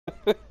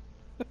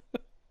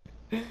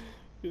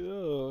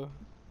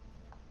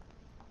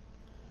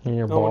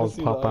your I want to balls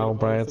see the pop out, item. I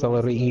bro. want It's a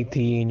little ET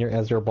in your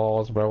as your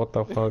balls, bro. What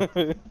the fuck?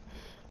 to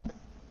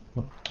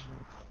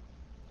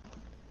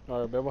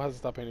Alright, Bebo has to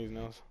stop painting his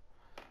nails.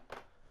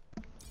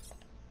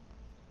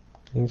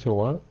 Into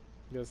what?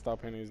 He has to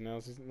stop painting his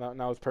nails.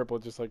 Now it's purple,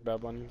 just like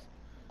Bad Bunny's.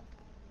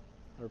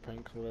 Or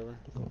pink, whatever.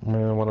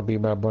 Man, I want to be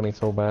Bad Bunny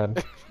so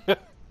bad.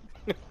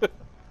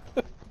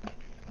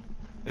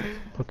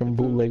 Fucking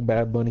bootleg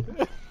Bad Bunny.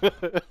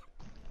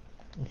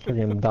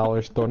 Fucking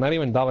dollar store. Not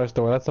even dollar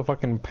store. That's a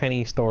fucking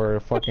penny store.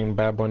 Fucking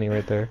Bad Bunny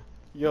right there.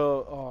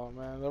 Yo, oh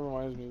man, that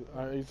reminds me.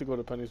 I used to go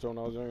to Penny Store when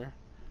I was younger.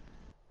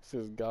 This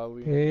is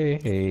godly.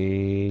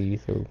 Hey,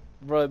 so.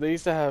 Bro, they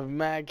used to have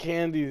mad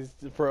candies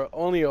for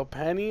only a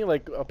penny,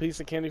 like a piece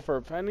of candy for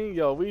a penny.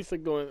 Yo, we used to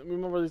go in,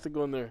 remember we used to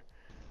go in there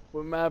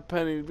with mad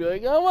pennies, be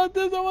like, I want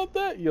this, I want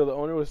that. Yo, the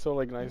owner was so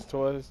like nice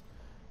to us.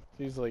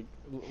 She's like,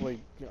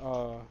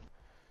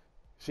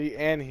 she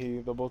and he,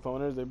 the both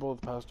owners, they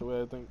both passed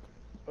away, I think.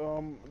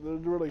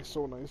 They were like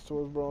so nice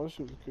to us, bro. That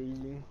shit was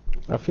crazy.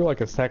 I feel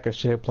like a sack of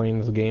shit playing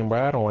this game,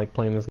 bro. I don't like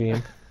playing this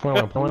game. I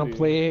wanna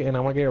play it, and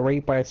I'm gonna get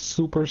raped by a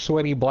super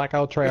sweaty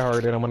blackout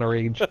tryhard, and I'm gonna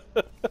rage.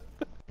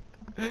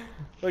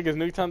 Look, it's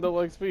Nuketown Double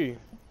XP.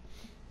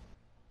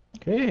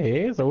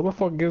 Hey, so who the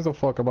fuck gives a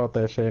fuck about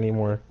that shit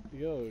anymore?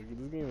 Yo,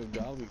 this game is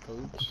godly,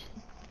 coach.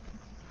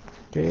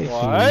 Okay.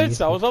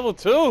 What? I was level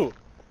 2!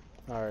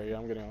 Alright, yeah,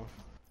 I'm getting off.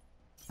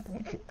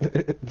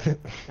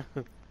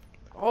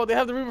 Oh, they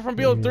have the Reaper from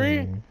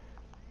BO3?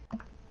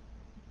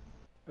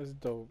 That's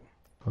dope.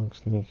 Punk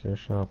sneaker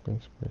shopping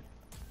spree.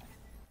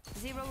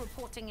 Zero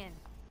reporting in.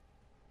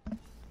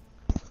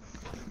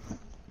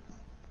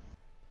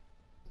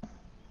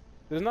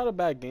 It's not a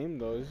bad game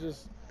though, it's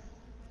just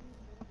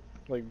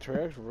like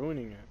Treyarch's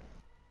ruining it.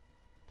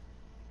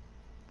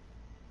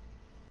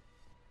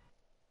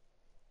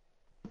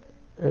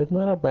 It's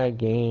not a bad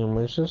game.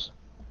 It's just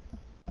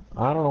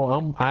I don't know.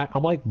 I'm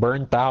like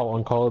burnt out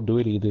on Call of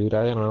Duty, dude.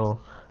 I don't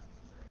know.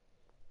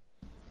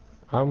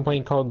 I've been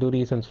playing Call of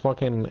Duty since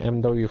fucking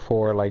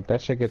MW4. Like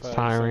that shit gets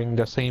tiring.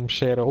 The same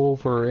shit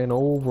over and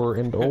over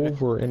and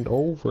over and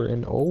over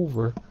and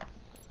over.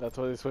 That's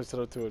why they switched it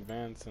up to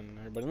advanced, and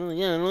everybody, oh,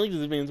 yeah, I don't like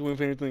this advanced one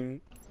for anything.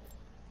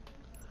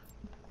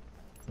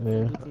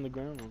 Yeah. It's on the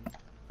ground.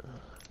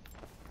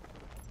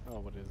 Oh,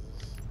 what is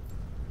this?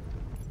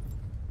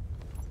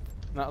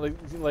 Not like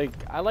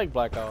I like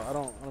Blackout. I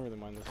don't really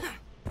mind this.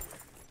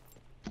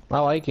 I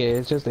like it.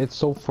 It's just it's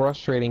so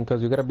frustrating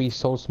because you gotta be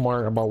so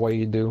smart about what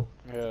you do.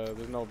 Yeah,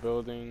 there's no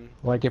building.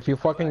 Like if you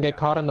fucking get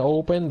caught in the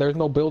open, there's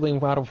no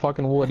building out of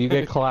fucking wood. You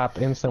get clapped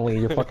instantly.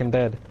 You're fucking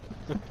dead.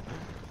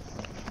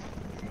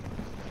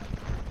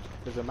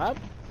 Is the map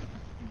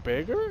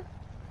bigger?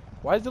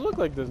 Why does it look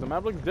like this? The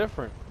map looks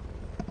different.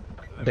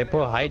 They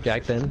put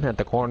hijacked in at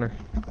the corner.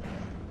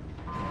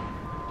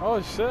 Oh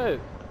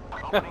shit!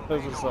 That's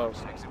what's up.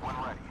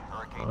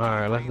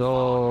 Alright, let's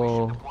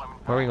go.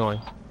 Where are we going?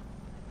 I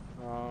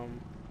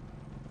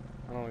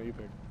don't know. You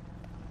pick.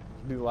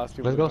 Be the last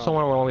people. Let's go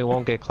somewhere where we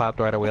won't get clapped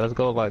right away. Let's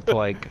go like to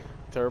like.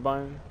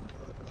 Turbine.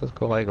 Let's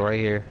go like right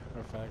here.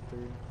 Or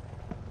factory.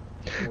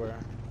 Where?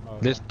 Oh,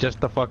 This just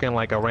the fucking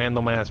like a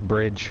random ass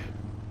bridge.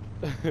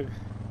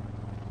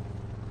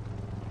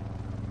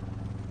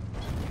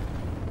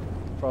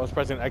 Bro, I was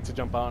pressing X to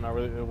jump out,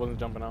 and it wasn't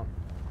jumping out.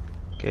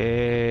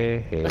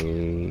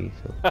 Okay.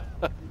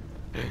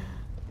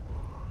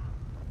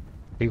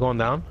 You going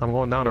down? I'm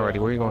going down already.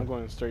 Where are you going? I'm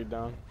going straight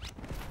down.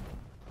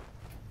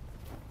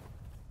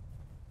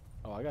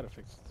 Oh, I gotta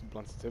fix the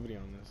blunt sensitivity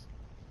on this.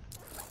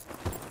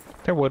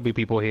 There would be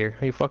people here.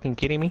 Are you fucking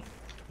kidding me?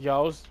 Yeah, I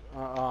was.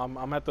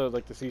 I'm at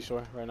the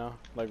seashore right now,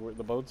 like with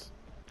the boats.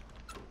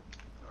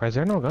 Is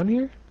there no gun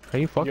here? Are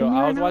you fucking? Yo,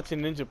 I was right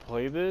watching Ninja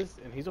play this,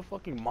 and he's a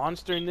fucking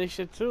monster in this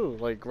shit too.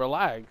 Like,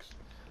 relax.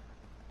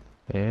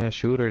 Yeah,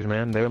 shooters,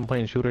 man. They've been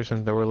playing shooters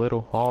since they were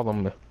little. All of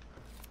them.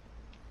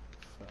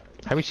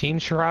 Have you seen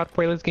Shroud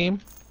play this game?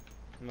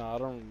 No, I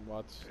don't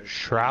watch.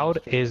 Shroud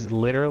is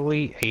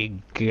literally a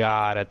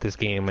god at this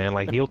game, man.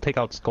 Like he'll take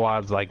out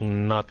squads like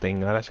nothing.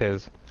 That shit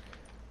is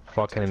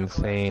fucking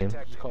insane.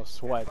 It's called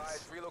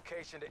Sweats.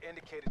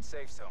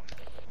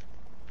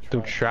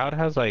 Dude, Shroud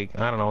has like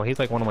I don't know. He's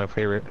like one of my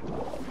favorite.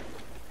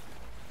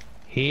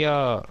 He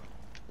has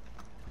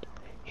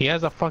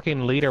a fucking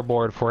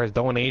leaderboard for his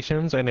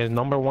donations, and his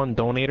number one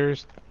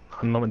donators,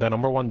 the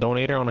number one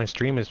donator on his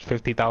stream is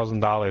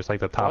 $50,000, like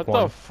the top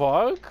one. What the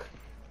fuck?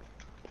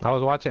 I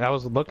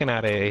was looking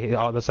at it.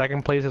 The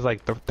second place is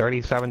like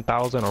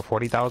 37,000 or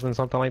 40,000,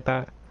 something like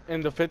that.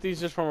 And the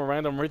 50's just from a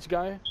random rich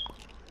guy?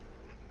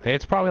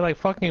 It's probably like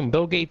fucking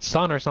Bill Gates'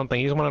 son or something.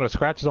 He just wanted to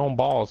scratch his own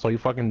balls, so he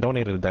fucking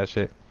donated that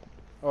shit.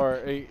 Or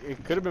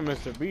it could have been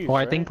Mr. Beast. Or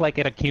I right? think like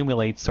it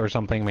accumulates or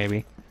something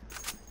maybe.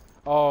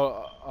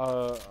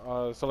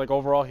 Oh, so like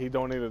overall he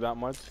donated that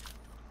much?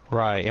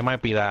 Right, it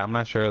might be that. I'm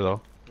not sure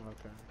though.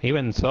 Okay.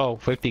 Even so,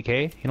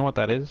 50K? You know what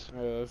that is?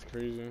 Yeah, that's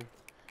crazy.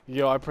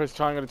 Yo, I pressed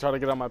triangle to try to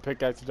get on my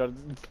pickaxe to try to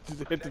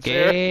hit the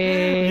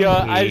chair. Yo,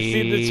 I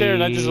seen the chair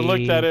and I just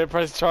looked at it,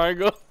 pressed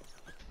triangle.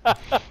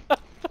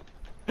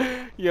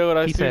 Yo, when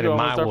I see it, I'm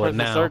gonna start pressing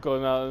the circle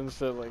now and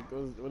shit. Like,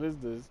 what is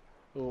this?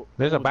 Oh,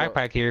 There's a what was that?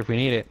 backpack here if we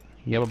need it.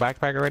 You have a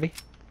backpack already?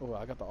 Oh,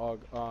 I got the AUG.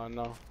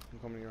 No, I'm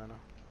coming to you right now.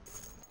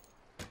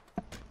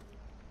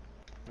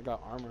 I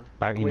got armor.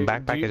 Wait, do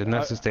Backpack you- is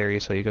necessary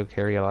so you could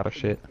carry a lot of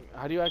shit.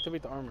 How do you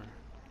activate the armor?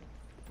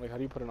 Like, how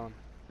do you put it on?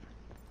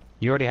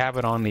 You already have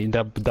it on the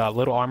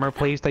little armor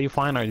place that you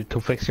find, or to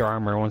fix your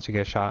armor once you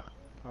get shot.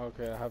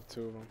 Okay, I have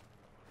 2 of them.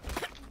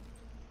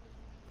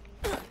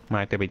 I'm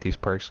gonna activate these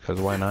perks, cause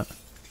why not?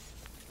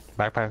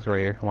 Backpack's right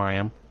here, where I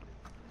am.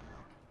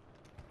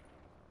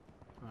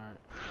 Alright.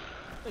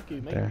 Thank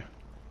you, mate. There.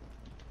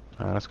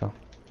 Alright, let's go.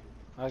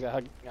 I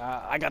got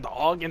the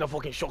AUG and the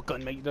fucking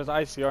shotgun, mate. There's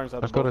ICR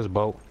inside Let's the go to boat. this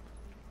boat.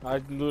 I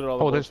looted all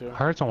the Oh, boats there's here.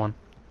 heard someone.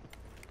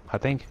 I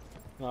think.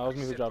 No, that was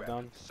me who dropped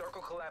down.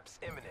 Circle collapse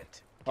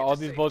imminent. All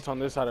these boats on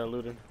this side are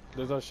looted.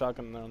 There's a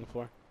shotgun there on the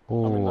floor.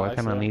 Ooh, the I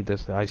kinda ICR. need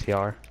this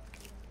ICR.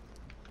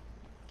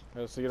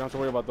 Yeah, so you don't have to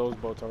worry about those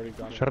boats. I already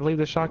got it. Should I leave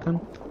the shotgun?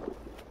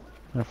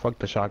 Nah, fuck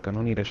the shotgun. I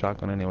don't need a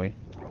shotgun anyway.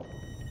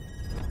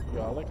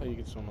 Yo, I like how you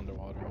can swim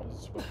underwater.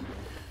 This is fucking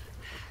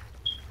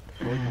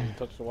cool. When you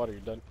touch the water,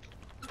 you're dead.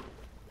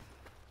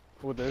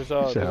 Oh, there's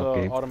a Shut up,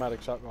 Gabe.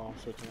 automatic shotgun. Oh, I'm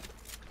switching it.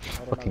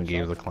 Fucking Automatic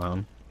Gabe's a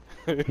shotgun.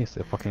 clown. He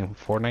said fucking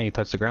Fortnite, you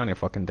touch the ground, you're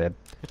fucking dead.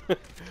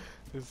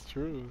 It's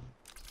true.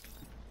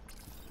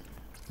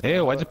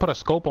 Ew, I just put a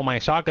scope on my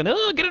shotgun.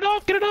 Oh, get it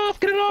off, get it off,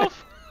 get it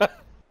off!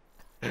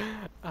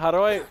 How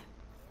do I?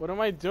 What am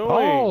I doing?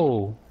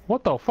 Oh,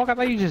 what the fuck? I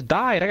thought you just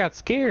died. I got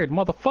scared,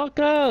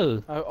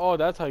 motherfucker. Oh,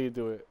 that's how you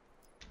do it.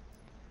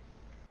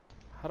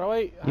 How do I?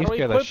 You How do I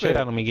scared the equip shit it?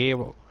 out of me,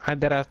 Gabe. I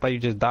deadass thought you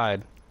just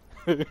died.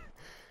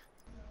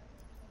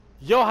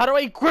 Yo, how do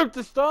I equip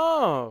the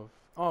stuff?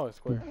 Oh, it's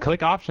square.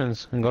 Click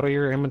options and go to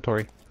your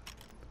inventory.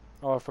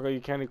 Oh, I forgot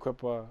you can't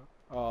equip a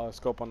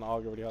scope on the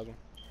AUG. Already has one.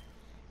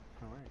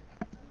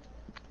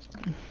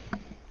 Alright.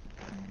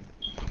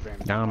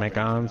 Ya me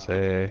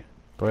cansé.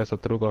 Todo esos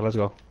trucos, let's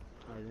go.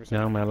 Alright, give me some-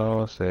 Ya me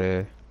lo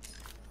sé.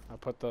 I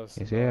put the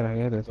Quisiera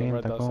que te the red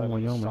sientas dot side como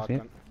on yo the me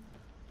shotgun.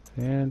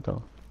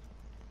 siento.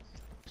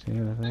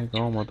 Quisiera ser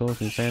como tú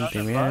sin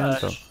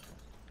sentimiento.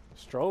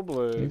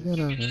 Strobeless.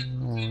 Quisiera ser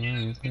como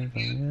yo sin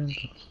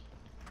sentimiento.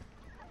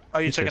 Oh,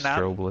 you He took a said nap?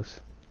 Strobless.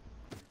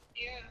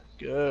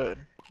 Good.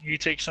 You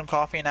take some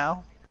coffee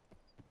now?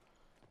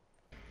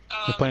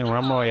 You playing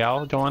Realm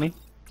Royale, Giovanni?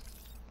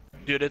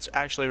 Dude, it's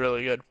actually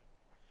really good.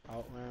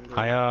 Outlander.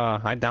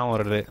 I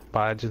downloaded it, but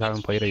I just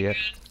haven't played it yet.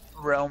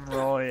 Realm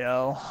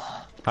Royale.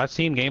 I've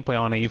seen gameplay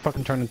on it. You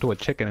fucking turn into a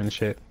chicken and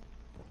shit.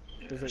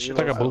 Is it It's Elo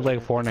like a Outlander? bootleg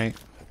Fortnite.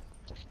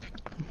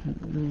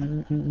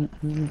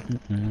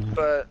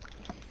 But,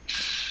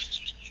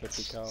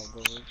 50 cal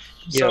bullets.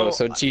 Yo,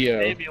 so Gio.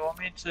 Babe, you want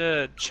me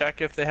to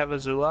check if they have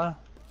Azula?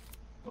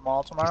 The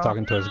mall tomorrow? He's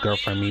talking to his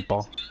girlfriend,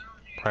 Meatball.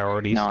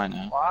 Priorities. No, I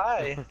know.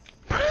 Why?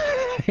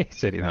 He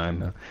said, "No, I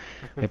know."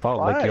 They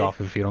probably lick you Why? off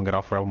if you don't get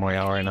off Realm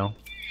Royale right now.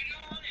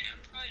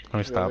 Let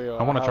me stop. Leo,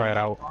 I want to I try have- it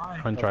out. I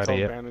haven't tried Some it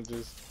yet.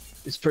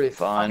 bandages. It's pretty I'm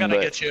fun, gonna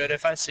but get you it.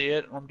 If I see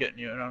it, I'm getting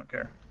you it. I don't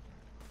care.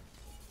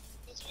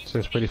 So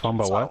it's pretty fun,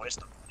 but It's not a what?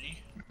 waste of money.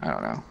 I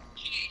don't know.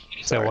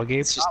 Say what, Gabe?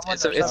 It's just Not when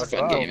it's a there's fun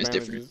not game. It's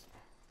bandages. different.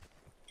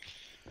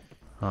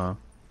 Huh?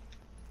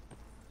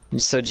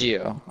 So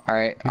Gio, all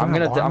right, You don't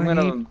I'm have gonna armor,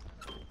 Gabe?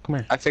 Come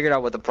here. I figured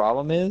out what the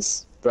problem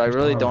is, but I Where's the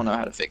really armor? don't know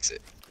how to fix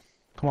it.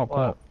 Come on, What?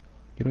 pull up.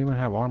 You don't even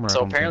have armor. I So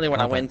don't think. apparently, when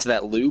I Okay. went into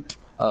that loop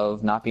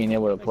of not being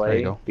able to There play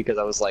you go. because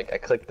I was like, I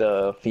clicked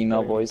the female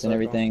There you voice and go.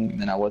 everything,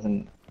 and then I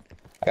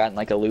got in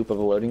like a loop of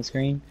a loading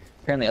screen.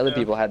 Apparently, other Yeah.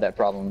 people had that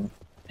problem,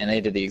 and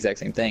they did the exact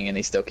same thing, and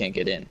they still can't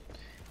get in.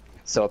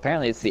 So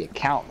apparently, it's the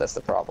account that's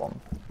the problem.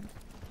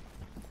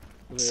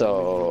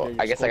 So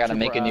I guess I gotta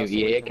make a new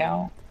EA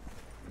account.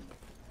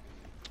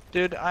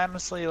 Dude,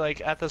 honestly,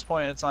 like, at this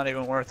point, it's not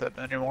even worth it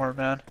anymore,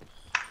 man.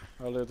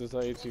 Oh, look, there's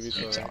an ATV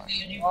store.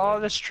 All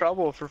this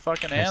trouble for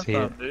fucking I see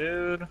Anthem,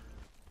 dude.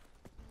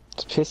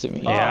 It's pissing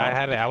me. Yeah, Oh. I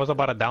had it. I was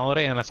about to download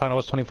it, and I saw it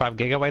was 25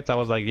 gigabytes. I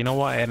was like, you know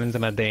what? It ends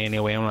in a day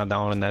anyway. I'm not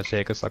downloading that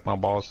shit. Cause suck my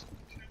balls.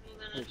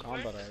 Ooh,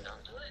 combat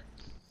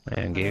art.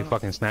 And gave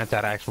fucking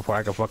Snapchat axe before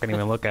I could fucking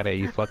even look at it.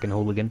 You fucking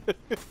hooligan.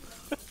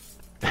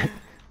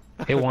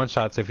 Hit one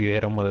shots if you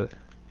hit him with it.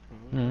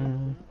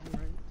 Mm.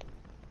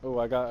 Oh,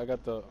 I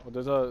got the. Oh,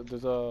 there's a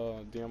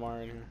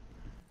DMR in here.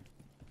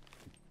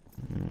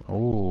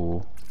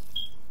 Ooh.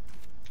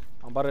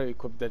 I'm about to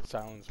equip Dead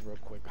Silence real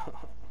quick. Let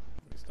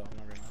me stop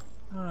my right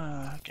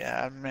now.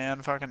 God,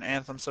 man, fucking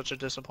Anthem's such a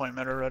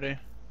disappointment already.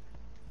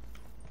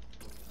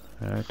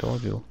 I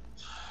told you.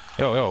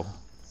 Yo.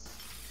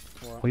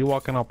 What? Who you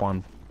walking up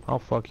on? I'll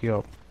fuck you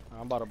up.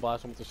 I'm about to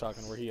blast him with the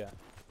shotgun. Where he at?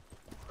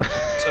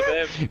 So,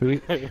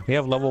 babe, we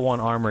have level 1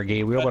 armor,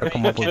 Gabe. We're about to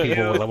come up with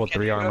people with level 3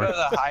 Can you armor. go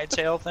to the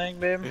Hightail thing,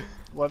 babe?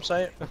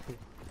 Website?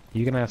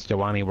 You can ask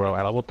Giovanni, bro.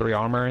 At level 3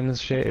 armor and this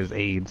shit is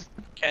AIDS.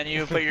 Can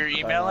you put your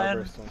email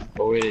in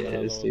Oh, it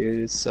is,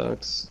 dude. It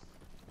sucks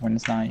when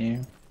it's not you.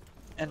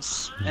 and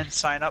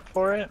sign up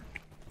for it?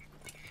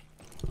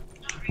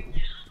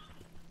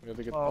 We have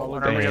to get Oh, all the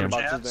whenever you have a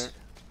boxes chance. there.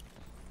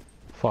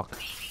 Fuck.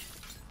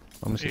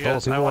 Let me see. You Oh,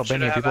 guys, I people want have you been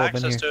to here. have People have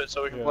been access here. to it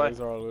so we can Yeah, play. these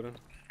are all looted.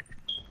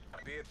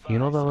 You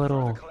know the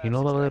little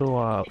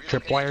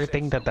tripwire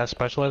thing that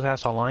specialist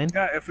has online?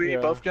 Yeah, if we Yeah.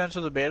 both get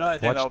into the beta, I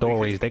think Watch that'll be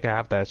doorways, good. they can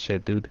have that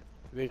shit, dude.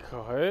 They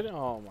could?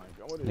 Oh my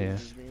god, what is Yeah.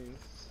 this game?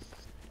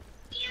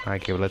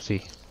 Alright, kid, let's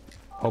see.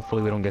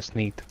 Hopefully we don't get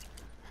sneaked.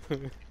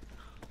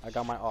 I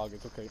got my AUG,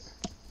 it's okay.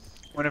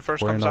 When it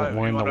first We're in comes the- out,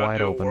 we're we in the wanna wide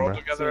do a open, world bro.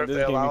 So together in if this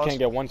they game, allow you us. can't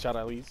get one shot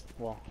at least.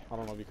 Well, I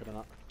don't know if you could or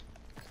not.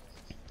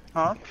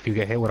 Huh? If you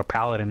get hit with a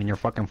paladin in your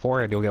fucking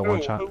forehead, you'll get one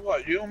Who- shot. who,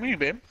 what? You and me,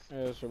 babe.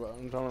 Yeah, sure, but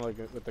I'm talking like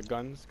with the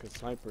guns, cause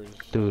snipers.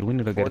 Dude, we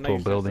need to get Fortnite into a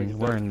is building.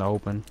 like We're that. in the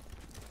open.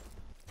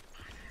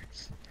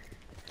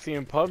 See,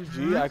 in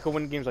PUBG, I could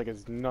win games like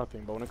it's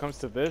nothing, but when it comes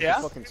to this, Yeah?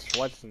 it's fucking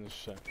sweats and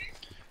shit.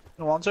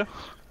 You want to?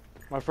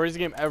 My first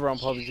game ever on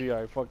PUBG,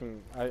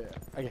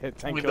 I hit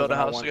 10 We kills build a and I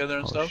house won. together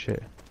and Oh stuff.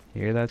 shit.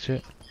 You hear that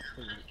shit?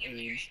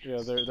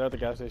 Yeah, they're at the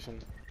gas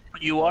station.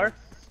 You are?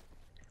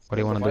 What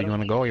do you want to do? You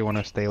want to go or you want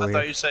to stay I over thought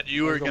here? you said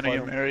you were Let's go gonna fight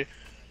get 'em. married.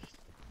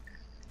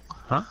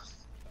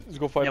 Let's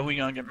go fight. Yeah, him. we're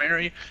gonna get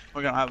married.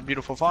 We're gonna have a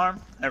beautiful farm.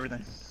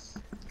 Everything.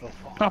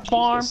 A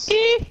farm.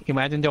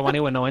 Imagine Giovanni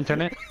with no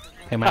internet.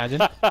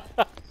 Imagine.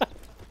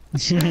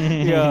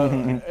 Yeah,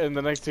 in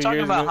the next 2 Talking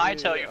years, about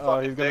Hightail, you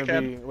fucking he's gonna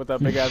dickhead. be with that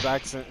big ass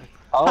accent.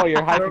 Oh,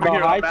 you're hyped Over here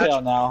about on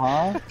Hightail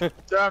now,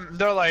 huh?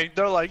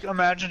 They're like,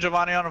 imagine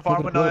Giovanni on a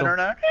farm with no Look at him.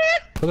 internet.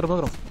 Look at him,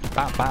 look at him.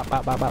 Bop, bop,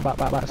 bop, bop, bop, bop,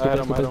 bop. I had Stupid,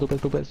 him, I had stupid, stupid,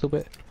 stupid,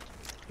 stupid.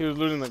 He was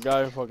looting the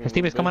guy fucking.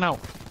 Steve is coming out.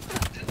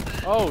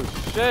 Oh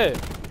shit!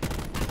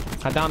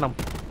 I downed him.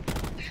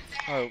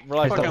 Alright,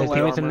 relax. Fucking There's light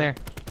teammates in armor. there.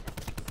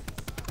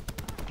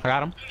 I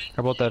got him.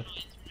 They're both dead.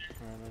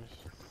 Alright,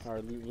 nice.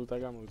 Alright, loot that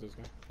guy. I'm gonna loot this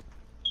guy.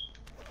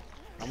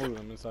 I'm looting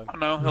him inside. I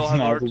know he'll have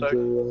heart attack.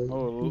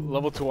 Oh,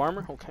 level 2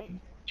 armor? Okay.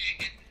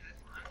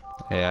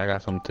 Yeah, I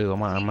got some too. I'm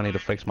gonna need to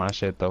fix my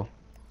shit though.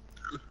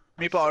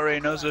 Meeple already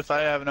knows if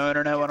I have no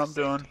internet what I'm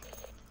doing.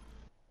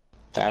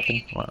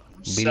 Tapping. What?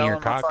 Beating Selling your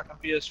my cock? fucking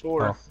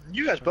PS4. Oh.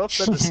 You guys both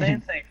said the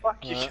same thing.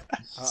 Fuck you.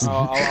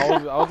 Alright. I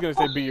was gonna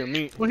say beat your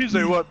meat. Well, you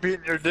say what?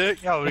 Beating your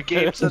dick? No,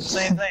 Gabe said the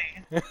same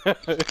thing.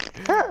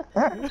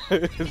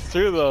 It's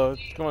true though.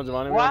 Come on,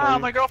 Giovanni. Wow,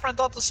 my girlfriend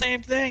thought the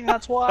same thing.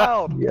 That's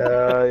wild.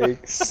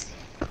 Yikes.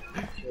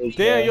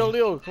 Damn, yo,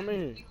 Leo, come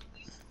in here.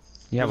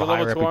 You have There's a a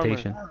high level 2 armor.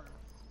 reputation.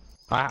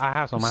 I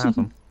have some. I have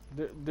some.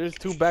 There's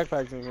 2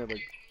 backpacks in here.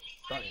 Like,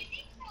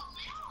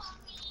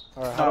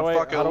 alright, Nah,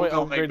 fuck it, we'll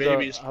go make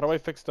babies. how do I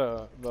fix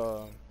the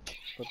thing?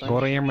 Go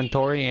to your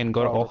inventory and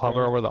go to Oh, hover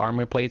repair. over the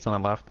armor plates on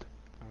the left.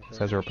 It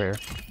says repair.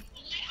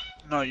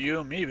 No, you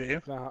and me,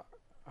 babe. Now,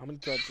 how many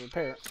do I have to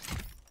repair?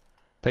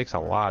 Takes a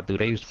lot,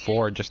 dude. I used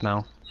 4 just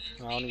now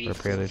No, I don't to need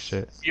repair this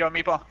shit. Yo,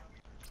 Meeple.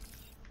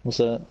 What's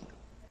that?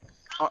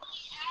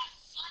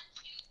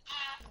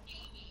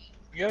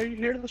 Yo, you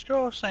hear this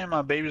girl saying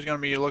my baby's gonna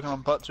be looking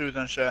on butt tooth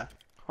and shit?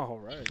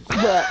 Alright.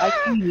 Bruh, I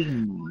can't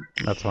even.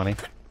 That's funny.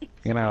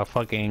 You're gonna have a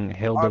fucking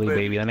hillbilly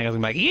baby. baby. That nigga's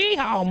gonna be like,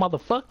 yeehaw,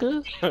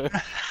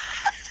 motherfucker.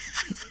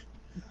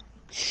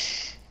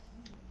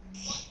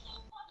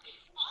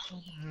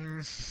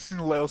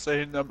 Lil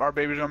saying that our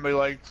baby's gonna be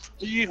like,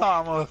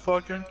 yeehaw,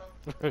 motherfucker.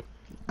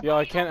 Yo,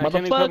 I can't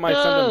equip my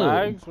extended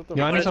mags. What the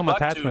Yo, I fuck? need Where's some butt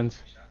tooth?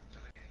 attachments.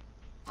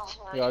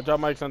 Yeah, I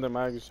dropped my extended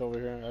mags over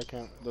here. I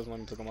can't. Doesn't let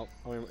me pick them up.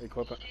 I mean,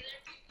 equip it.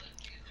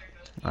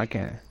 I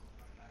can't.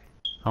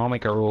 I'll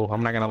make a rule.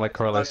 I'm not gonna let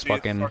Corliss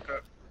Butt tooth, fucking fuck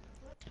up.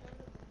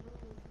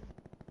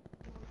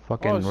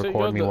 fucking shit,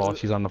 record yo, me while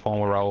she's on the phone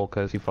with Raul,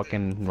 cause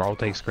Raul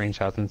takes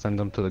screenshots and sends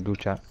them to the group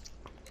chat.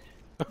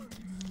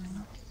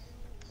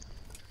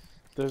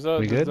 There's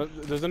We good?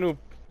 there's a new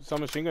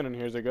submachine gun in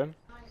here. Is it good?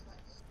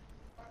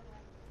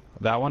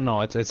 That one,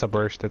 no, it's a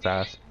burst. It's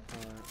ass.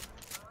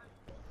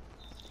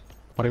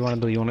 What do you want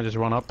to do? You want to just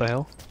run up the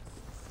hill?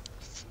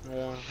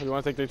 Yeah. You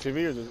want to take the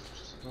TV or just?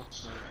 No,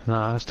 no.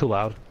 Nah, that's too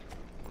loud.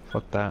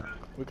 Fuck that.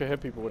 We could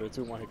hit people with it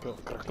too. One hit kill.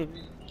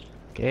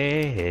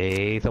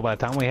 Okay, so by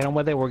the time we hit them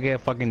with it, we'll get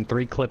fucking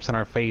 3 clips in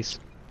our face.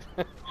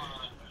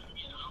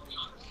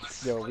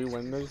 Yo, we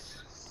win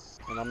this,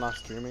 and I'm not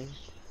streaming.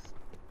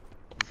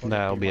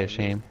 That'll be a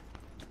shame.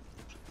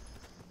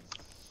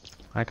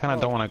 I kind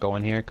of don't want to go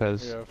in here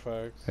because Yeah,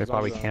 facts. they're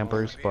probably Zombies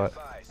campers, but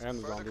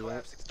And the zombie,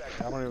 right?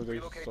 I don't even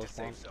think it's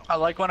so spawn. I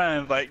like when I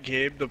invite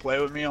Gabe to play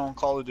with me on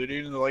Call of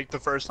Duty. Like the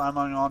first time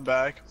I'm on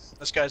back,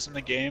 this guy's in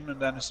the game, and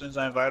then as soon as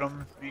I invite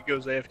him, he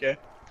goes AFK.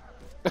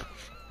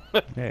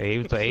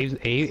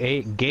 yeah,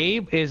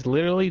 Gabe is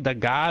literally the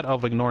god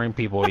of ignoring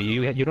people.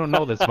 You don't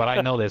know this, but I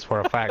know this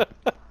for a fact.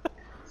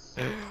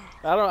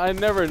 I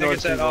never Nigga ignored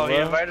said, people, "Oh, he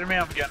bro. invited me.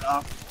 I'm getting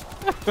off."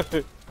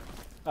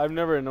 I've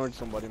never ignored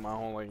somebody my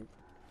whole life.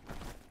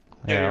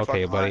 Yeah, Yeah, you're okay,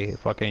 fucking buddy.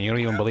 Fucking, you don't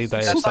even believe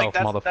that That's yourself, like-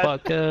 that's-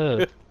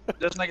 motherfucker.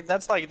 That's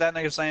like that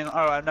nigga saying,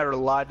 "Oh, I've never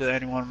lied to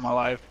anyone in my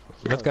life."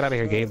 Let's get out of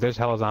here, Gabe. There's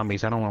hella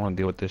zombies. I don't want to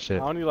deal with this I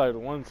shit. only lied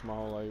once my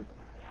whole life.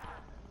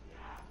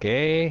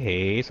 Okay,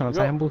 hey, eso no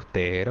Yo. es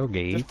embustero,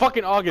 This Gabe.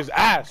 fucking AUG is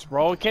ass,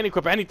 bro. Can't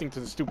equip anything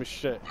to this stupid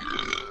shit.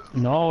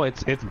 No,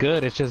 it's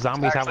good. It's just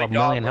zombies have Actually a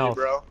million godly, health.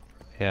 bro.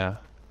 Yeah.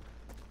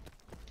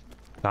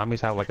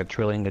 Zombies have like a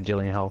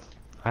gajillion health.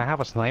 I have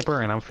a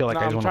sniper and I feel like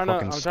Nah, I just I'm want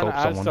trying to to fucking add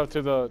scope someone. stuff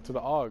to the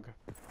AUG.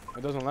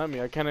 It doesn't let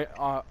me. I can't.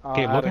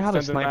 Okay, look at how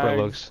the sniper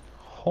looks.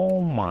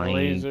 Oh my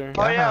laser.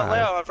 god. Oh yeah,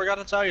 Leo, I forgot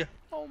to tell you.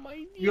 Oh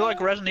my. You like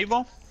Resident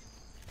Evil?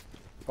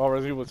 Oh,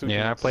 Resident Evil 2.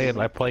 Yeah,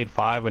 I played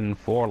 5 and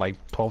 4 like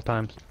 12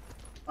 times.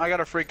 I got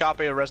a free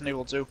copy of Resident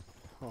Evil 2.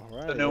 All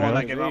right. The new one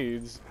that Really?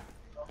 came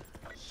out.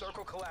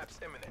 Circle collapse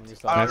imminent. Let me I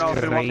stop. don't know That's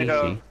if you want me to.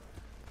 crazy.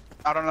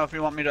 I don't know if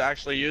you want me to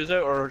actually use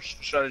it or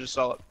should I just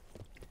sell it.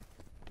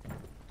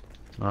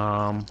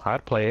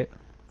 I'd play it.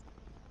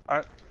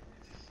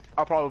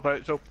 I'll probably play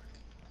it too.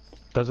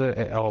 Does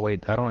it? Oh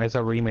wait, I don't. It's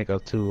a remake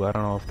of 2. I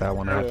don't know if that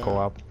one has Yeah.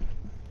 co-op.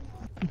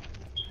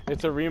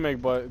 It's a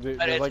remake, but there's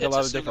like a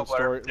lot of different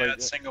stories. Yeah, Like,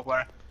 it's single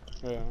player.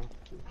 yeah.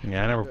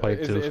 Yeah, I never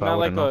played 2, It's so not I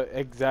like wouldn't know.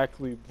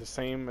 exactly the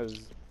same as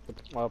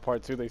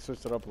part 2. They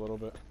switched it up a little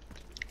bit.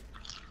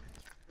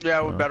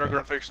 Yeah, with better Okay.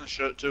 graphics and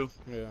shit too.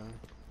 Yeah.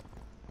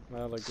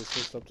 Not like they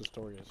switched up the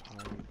story as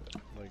high,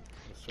 but like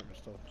with certain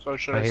stuff. So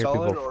should I I hear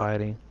sell it people or?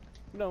 fighting.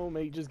 No,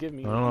 mate, just give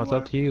me. I don't know. It's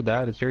up to you,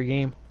 Dad. It's your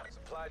game.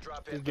 Supply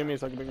drop Just in. give me it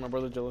so I can make my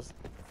brother jealous.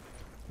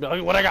 Be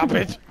like, what I got,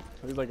 bitch?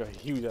 He's like a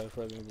huge ass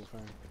Resident Evil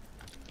fan.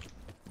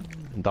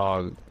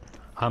 Dog,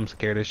 I'm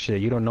scared as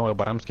shit. You don't know it,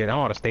 but I'm scared. I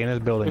want to stay in this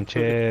building.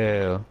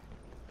 Chill.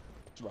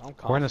 Bro, I'm We're in a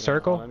confident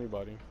circle? on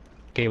anybody.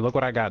 Okay, look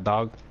what I got,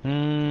 dog. What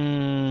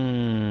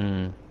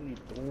you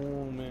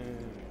doing, man?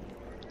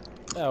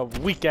 That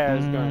weak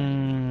ass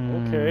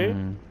gun. Okay.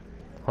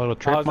 A little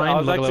trip I was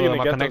mine. Look, actually look,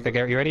 gonna I'm get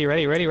connected. You ready?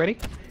 Ready? Ready? Ready?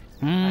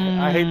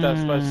 I hate that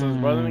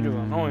specialist, brother.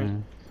 Niggas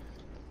annoying.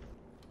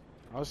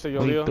 I would say, yo,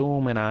 What you Leo.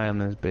 doing, man? I am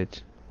this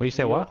bitch. What you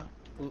say? Yo, What?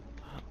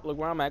 Look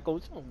where I'm at,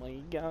 coach. Oh my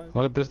god.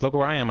 Look at this. Look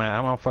where I am at.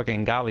 I'm on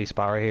fucking golly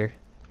spot right here.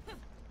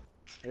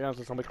 Yeah,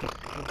 so somebody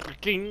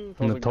king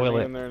In the throws a grenade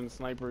toilet. in there and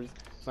sniper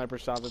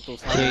shots at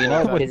those Yeah, you snipers.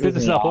 know what This pisses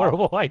is me a off?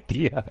 horrible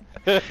idea.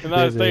 No, This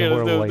is stay a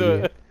here. Let's horrible do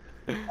idea. it.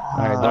 Alright,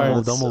 Alright, don't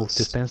move. Don't so- move.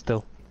 Just stand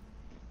still.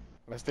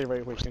 Let's stay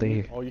right. Wait, Stay can you?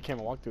 here. Oh, you can't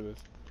even walk through this.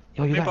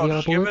 Yo, you got People, your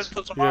just give it bullets?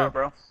 until tomorrow, Yeah.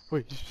 bro.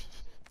 Wait.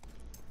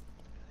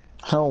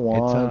 I don't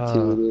want to,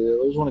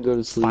 dude. I just want to go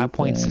to sleep.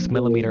 5.6 man.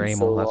 millimeter It's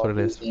ammo, so that's what it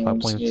long, is, this game, I'm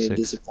just gonna 5.6.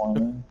 disappoint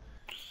me.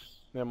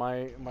 Yeah,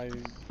 my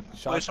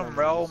shot. some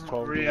Realm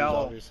Real.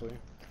 Obviously.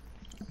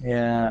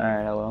 Yeah,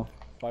 alright, I will.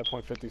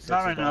 5.56.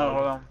 Not right now.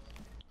 Hold on.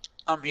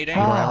 I'm eating.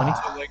 You don't have any?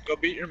 So like, go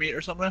beat your meat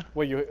or something.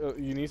 Wait,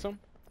 you need some?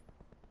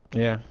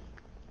 Yeah.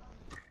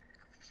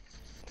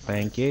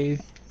 Thank you.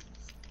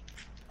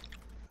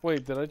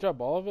 Wait, did I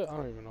drop all of it? I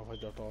don't even know if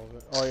I dropped all of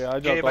it. Oh yeah, I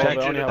dropped Gabe, all I of it. I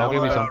need you only to have I'll give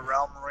one you left. some.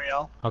 Realm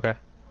Royale. Okay.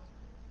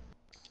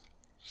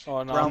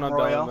 Oh no, Realm I'm not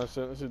Royale. done. That's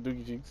it. This is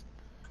Doogie Cheeks.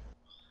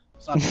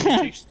 It's not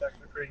too cheeks. It's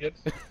actually pretty good.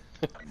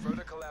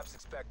 Further collapse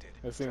expected.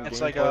 It's in It's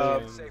gameplay like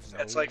and-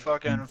 it's like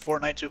fucking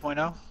Fortnite 2.0.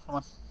 Come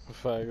on.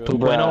 Fuck,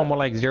 2.0, more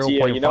like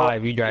 0.5. you know,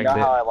 You You dragged know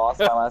how it. I lost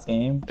my last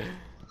game?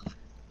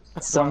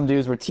 Some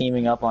dudes were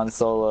teaming up on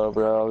solo,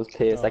 bro. I was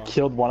pissed. I Oh.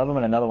 killed one of them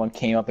and another one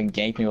came up and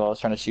ganked me while I was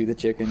trying to shoot the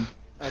chicken.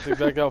 That's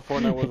exactly how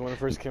Fortnite was when it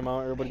first came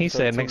out. Everybody He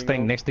started said next teaming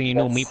thing, up. next thing you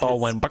know, That's- Meatball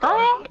went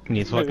 "Baka!" and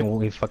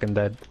he's fucking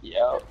dead.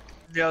 Yep.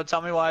 Yo,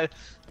 tell me why.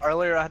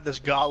 Earlier I had this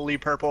godly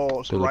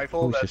purple Dude,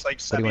 rifle who's that's this-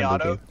 like what do you wanna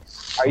do, semi-auto.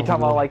 Gabe? Are you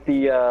talking about like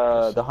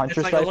the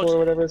Huntress like, it rifle looks- or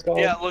whatever it's called?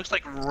 Yeah, it looks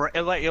like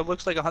it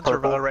looks like a hunter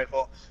Purple.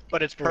 rifle,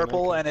 but it's Oh, okay.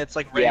 purple and it's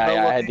like rainbow.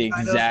 Yeah, I had looking, the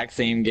kind of. exact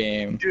same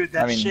game. Dude,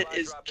 that I mean, shit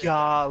is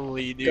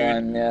godly, dude.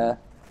 gun, yeah.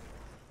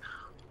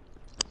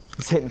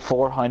 It's hitting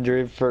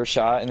 400 for a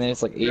shot, and then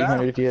it's like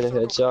 800 if you hit a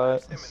Circle headshot.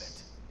 collapse imminent.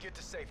 Get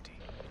to safety.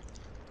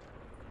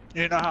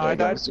 You know how I That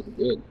died? gun's super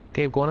good.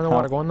 Gabe, go in the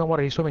water. Go in the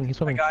water. He's swimming. He's The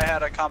swimming. guy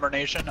had a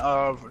combination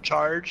of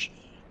charge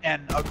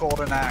and a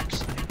golden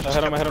axe. and he just I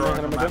hit him, kept I hit him, I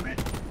hit him throwing again. them at me.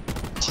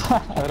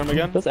 I hit him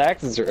again. Those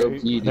axes are OP,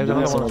 dude. There's You another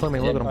know one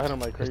swimming. Look at I hit him. him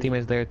like His crazy.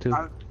 teammate's there too.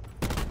 I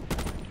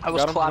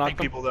was Got him, clapping knocked him.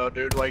 people though,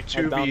 dude. Like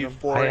I downed him.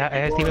 2v4. I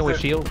had his teammate with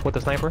shield with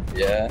the sniper.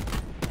 Yeah.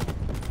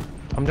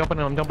 I'm jumping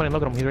in. I'm jumping in.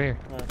 Look at him. He's right here.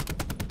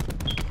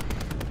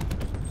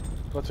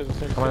 Let's just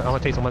take I'm gonna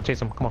chase him. I'm gonna chase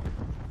him. Come on.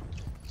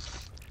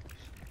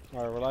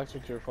 Alright, relax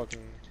with your fucking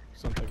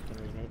something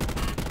grenade, mate.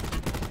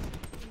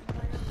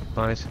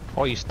 Nice.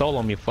 Oh, you stole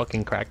him, you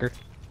fucking cracker.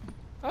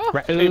 Ah,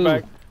 Right-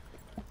 payback.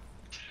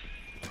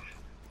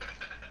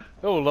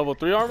 Oh, level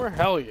 3 armor?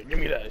 Hell yeah, give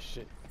me that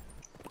shit.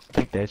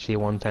 Take that shit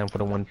 110 for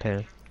the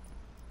 110.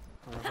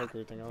 I fuck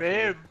everything else.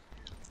 Babe,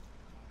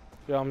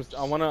 Yeah,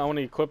 I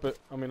wanna equip it.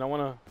 I mean, I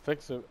wanna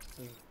fix it.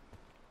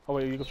 Oh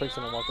wait, you can fix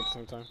it and walk at the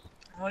same time.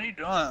 what are you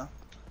doing?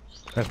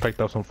 Let's picked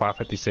up some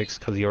 556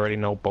 because you already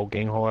know boat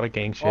gang, whole lot of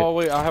gang shit. Oh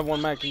wait, I have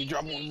one Mac. Can you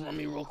drop one on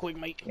me real quick,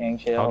 mate? Gang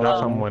shit. I'll drop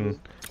some when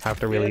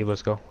after we leave.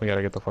 Let's go. We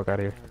gotta get the fuck out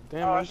of here.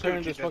 Damn, Oh, I I'm see what carrying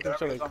you this did fucking there,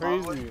 shit like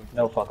because I'm crazy.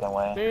 No fucking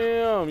way.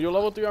 Damn, your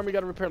level 3 army got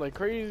to repair like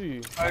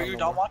crazy. Are you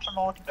done watching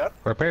The Walking Dead?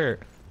 Repair it.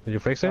 Did you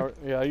fix it?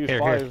 Yeah, I used Here,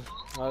 5.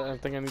 I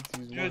think I need to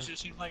use Dude, more. it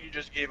seems like you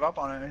just gave up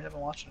on it. You haven't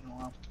watched it in a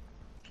while.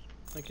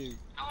 Thank you.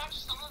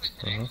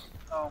 Uh-huh.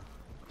 Oh,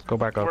 Go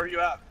back up. where are you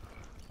at?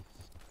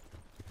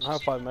 I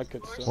have 5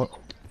 medkits still. What?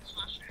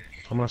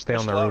 I'm gonna stay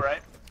It's on the slow, roof.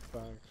 right?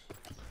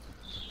 Thanks.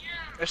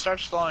 It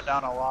starts slowing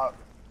down a lot.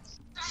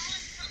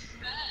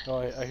 Oh,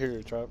 I hear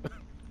your trap.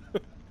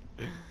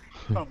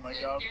 Oh my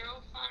god.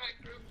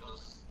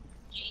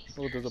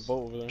 Oh, there's a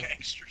boat over there.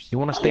 Gangsters. You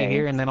wanna stay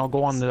here and then I'll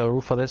go on the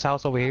roof of this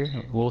house over here?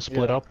 We'll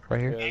split Yeah. up right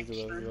here. Yeah, let's do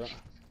that, let's do that.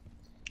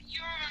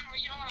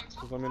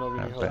 Just let me know if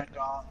you need Okay.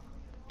 help.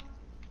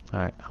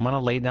 Alright, I'm gonna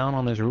lay down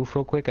on this roof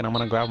real quick and I'm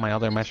gonna grab my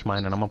other mesh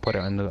mine and I'm gonna put it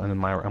on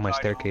my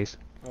staircase.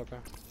 Okay.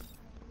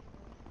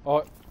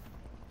 Oh,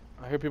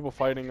 I hear people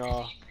fighting,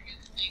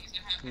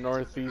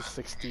 Northeast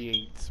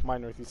 68. My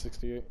Northeast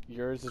 68.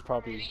 Yours is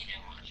probably...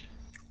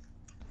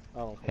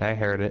 Oh. Yeah, I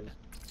heard it.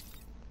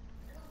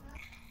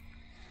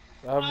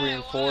 I have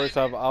Reinforced,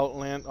 I have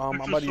Outland.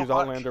 I'm about to use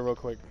Outlander real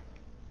quick.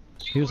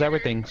 Use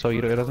everything so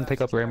it doesn't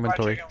take up your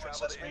inventory.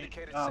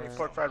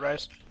 Pork fried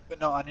rice, but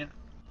no onion.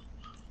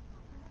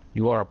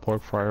 You are a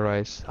pork fried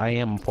rice. I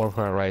am pork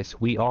fried rice.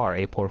 We are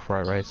a pork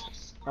fried rice.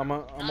 I'm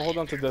gonna hold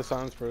on to Dead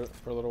Silence for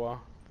a little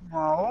while.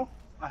 No,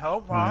 I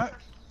hope not.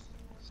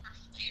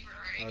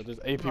 There's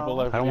 8 people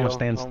left. I don't want yo. to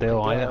stand Oh my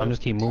still. God. I'm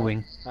just keep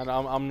moving. And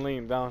I'm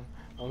laying down.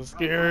 I'm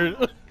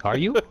scared. Are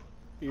you?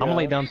 I'm gonna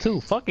lay down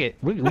too. Fuck it.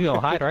 We gonna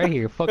hide right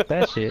here. Fuck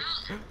that shit.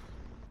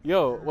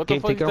 Yo, what the Okay,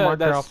 fuck take is your that? marker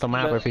That's- off the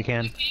map that- if you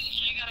can.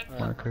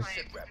 Marker.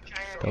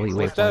 Delete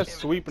What's that waypoint.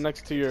 sweep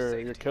next to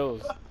your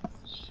kills?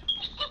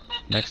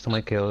 Next to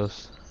my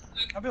kills.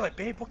 I'll be like,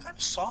 babe, what kind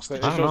of sauce So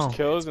did it I don't shows know.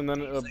 kills and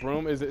then a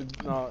broom. Is it?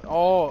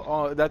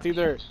 Oh, that's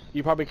either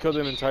you probably killed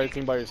an entire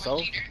team by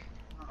yourself.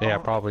 Yeah,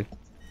 probably.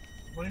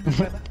 What do you mean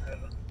by that?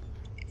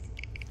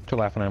 You're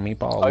laughing at me,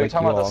 but I'll Oh, you're wake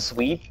talking you about the off.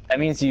 sweep? That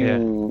means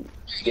you...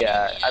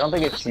 Yeah, I don't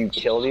think it's you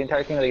kill the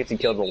entire team, I think it's you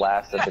kill the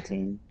last of the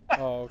team.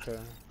 Oh, okay.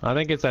 I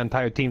think it's the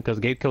entire team because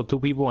Gabe killed 2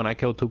 people and I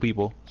killed 2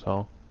 people.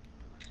 So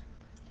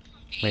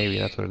maybe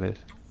that's what it is.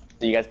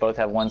 So you guys both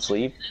have 1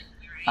 sleep?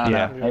 I don't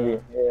Yeah. know.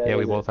 Maybe. Yeah,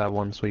 we both have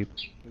 1 sweep.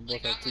 We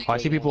both have 2 Oh, I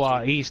see kills, people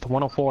 1 team. east,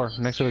 104,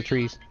 next to the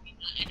trees.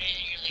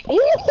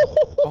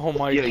 Oh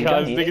my Yo, you god, got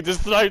this me. nigga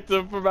just sniped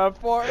him from that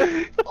far.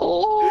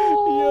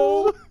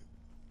 Oh, Yo.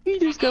 he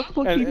just got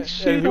fucking And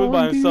shit he was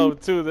by on, himself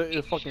too.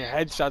 The fucking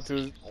headshot to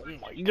his. Oh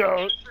my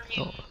god.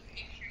 dude.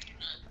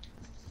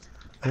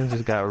 He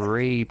just got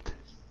raped.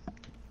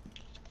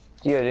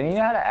 Yo, didn't you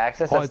know how to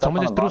access that Oh, stuff someone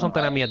on just the threw bottom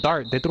something at me, a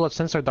dart. They threw a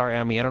sensor dart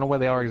at me. I don't know where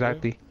they are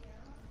exactly.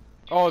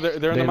 Oh, they're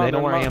in the They mountain.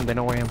 know where I am. they're They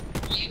know where I am.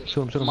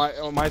 Shoot him, shoot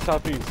him. My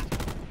southeast.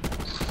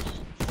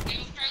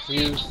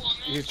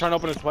 He's trying to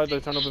open his sweater.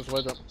 Trying to open his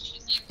sweater.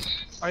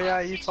 Oh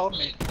yeah, you told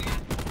me.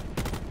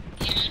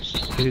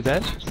 Is he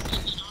dead?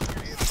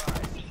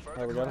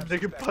 Alright, we got him.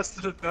 Nigga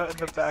busted a nut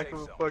in the back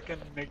of a fucking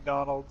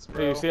McDonald's,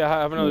 bro. Hey, you see, I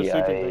have another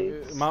sleeping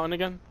Yikes. thing. Mountain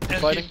again? And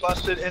Fighting? he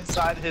busted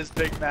inside his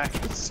Big Mac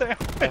sandwich.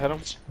 I hit him.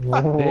 Ew,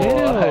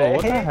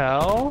 what the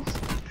hell?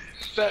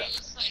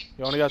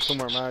 You only got 2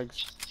 more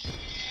mags.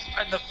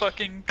 And the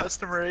fucking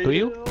customer. Do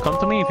you? Come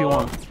to me if you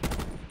want.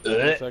 Wait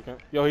a second.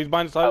 Yo, he's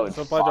behind the That was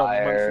supply drop. He's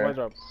behind the fire. supply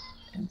drop.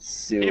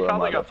 Sewer, He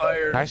probably got motherfucker.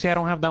 fired. Actually, I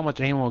don't have that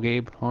much ammo,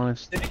 Gabe.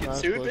 Honest. Did he get Nah,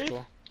 that's sued, cool, that's babe?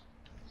 cool.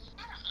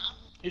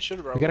 He should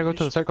have. We gotta go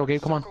to the circle,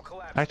 Gabe. Come on. Circle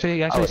collapse.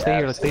 Actually, Oh, stay yeah.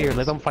 here. Let's stay here.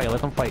 Let them fight.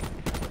 Let them fight.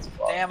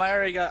 Damn,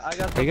 I got.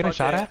 Are you getting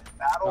shot at?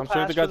 Battle I'm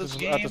shooting the pass guy for at this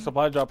the, at the game.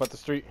 supply drop at the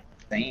street.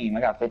 Damn,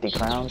 I got 50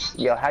 crowns.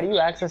 Yo, how do you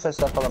access that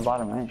stuff on the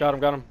bottom right? Got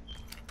him.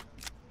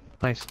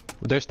 Nice.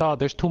 There's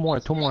 2 more.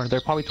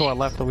 They're probably to our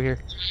left over here.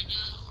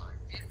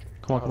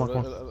 Come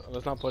on.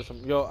 Let's not push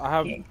him. Yo, I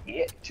have. Can't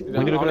get to We I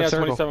need to go to only the have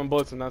circle. 27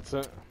 bullets and that's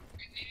it.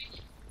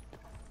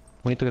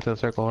 We need to get to the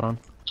circle. Hold on.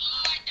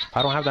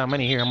 I don't have that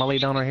many here. I'm gonna lay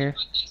down right here.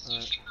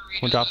 Alright. I'm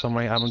gonna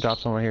drop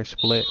some right here.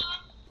 Split.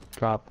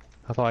 Drop.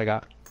 That's all I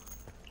got.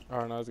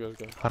 Alright, no, it's good,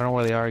 it's good. I don't know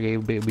where they are,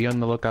 Gabe. Be on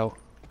the lookout.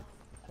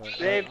 Right,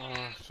 Babe. Oh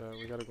shit,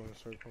 we gotta go in a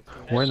circle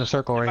too. We're in the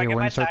circle right If I here. get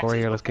We're in my the circle right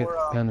taxes here. Let's get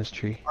before, behind this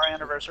tree. Our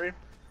anniversary.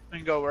 We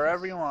can go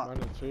wherever you want.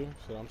 Random tree?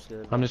 Shit, I'm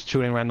scared. I'm just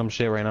shooting random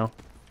shit right now.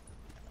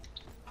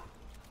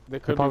 They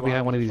could probably be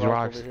behind one of this these rock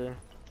rocks. Over here.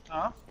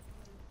 Huh?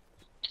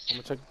 I'm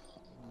gonna check.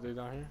 Are they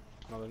down here?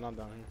 No, they're not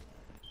down here.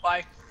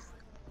 Bye.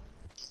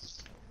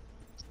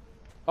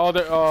 Oh,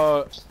 they're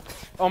oh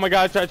my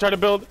god! Try to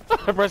build.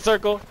 Press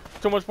circle.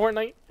 Too much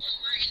Fortnite.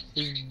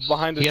 He's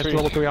behind the He has tree.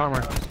 level 3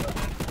 armor.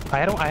 I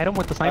hit him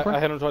with the sniper. I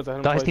hit him twice. I hit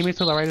him His twice. teammates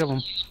to the right of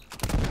him.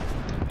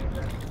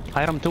 I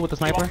hit him too with the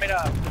You sniper. want me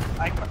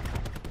to?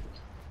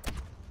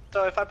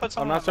 So if I put I'm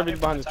someone not on sure if my he's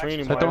behind the taxes- tree They're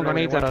anymore. throwing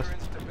grenades at us.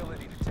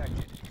 Instability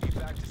detected. Be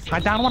back to safety. I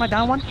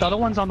down one. The other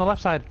one's on the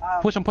left side.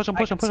 Push him. I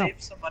can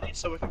save some money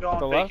so we can go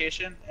The on left?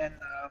 vacation and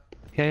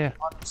Yeah. in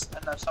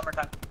the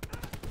summertime.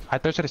 I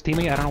thirsted his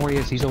teammate. I don't know where he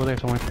is. He's over there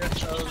somewhere.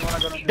 So when I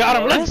go to Got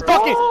him! New Let's York,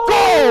 fucking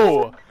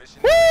go!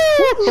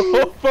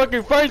 Woo!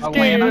 Fucking first Oh,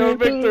 game man. of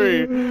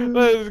victory.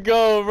 Let's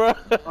go, bro.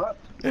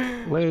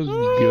 Let's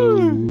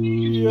go.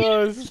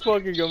 Yo, this is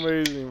fucking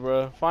amazing,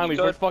 bro. Finally,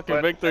 Good, first fucking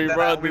but victory, then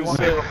bro. We won't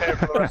be able to pay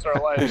for the rest of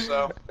our life,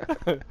 so.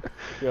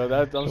 Yo,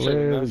 that I'm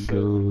saying that Let's shit.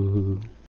 go.